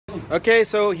Okay,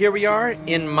 so here we are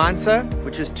in Mansa,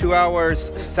 which is 2 hours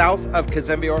south of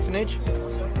Zambia Orphanage.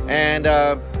 And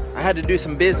I had to do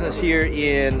some business here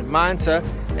in Mansa.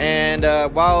 And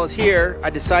while I was here, I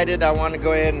decided I want to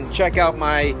go ahead and check out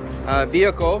my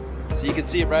vehicle. So you can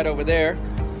see it right over there.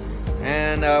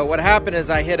 And what happened is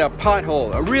I hit a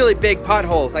pothole, a really big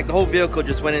pothole. It's like the whole vehicle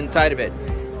just went inside of it.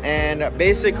 And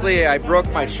basically I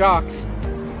broke my shocks.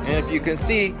 And if you can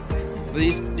see,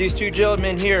 these two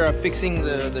gentlemen here are fixing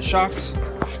the shocks.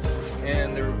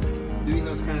 And they're doing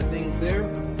those kind of things there.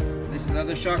 This is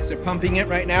other shocks, they're pumping it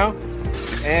right now.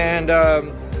 And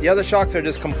the other shocks are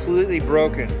just completely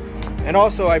broken. And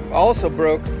also I also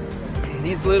broke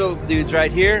these little dudes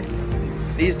right here.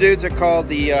 These dudes are called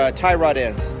the tie rod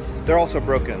ends. They're also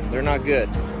broken. They're not good,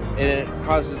 and it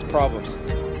causes problems.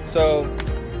 So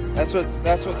that's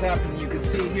what's happening. You can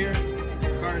see here, the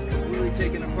car is completely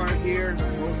taken apart here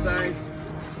on both sides.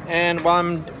 And while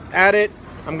I'm at it,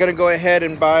 I'm gonna go ahead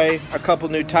and buy a couple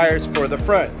new tires for the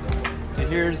front. So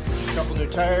here's a couple new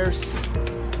tires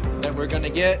that we're gonna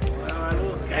get.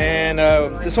 And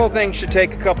this whole thing should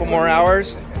take a couple more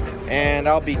hours, and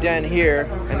I'll be done here,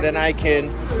 and then I can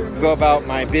go about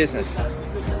my business.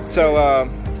 So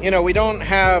you know, we don't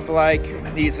have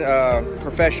like these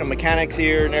professional mechanics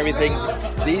here and everything.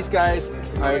 These guys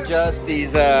are just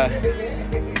these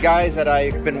guys that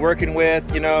I've been working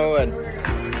with, you know,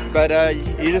 but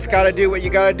you just got to do what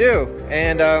you got to do.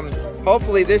 And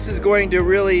hopefully this is going to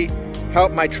really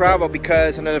help my travel,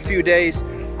 because in a few days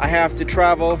I have to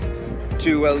travel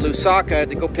to Lusaka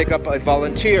to go pick up a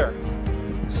volunteer.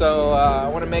 So I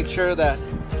want to make sure that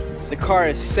the car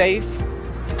is safe.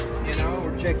 You know,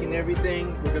 we're checking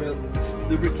everything. We're gonna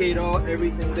lubricate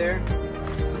everything there,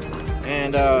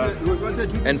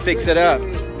 and fix it up.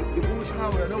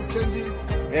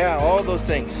 Yeah, all those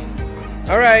things.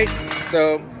 All right,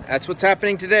 so that's what's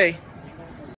happening today.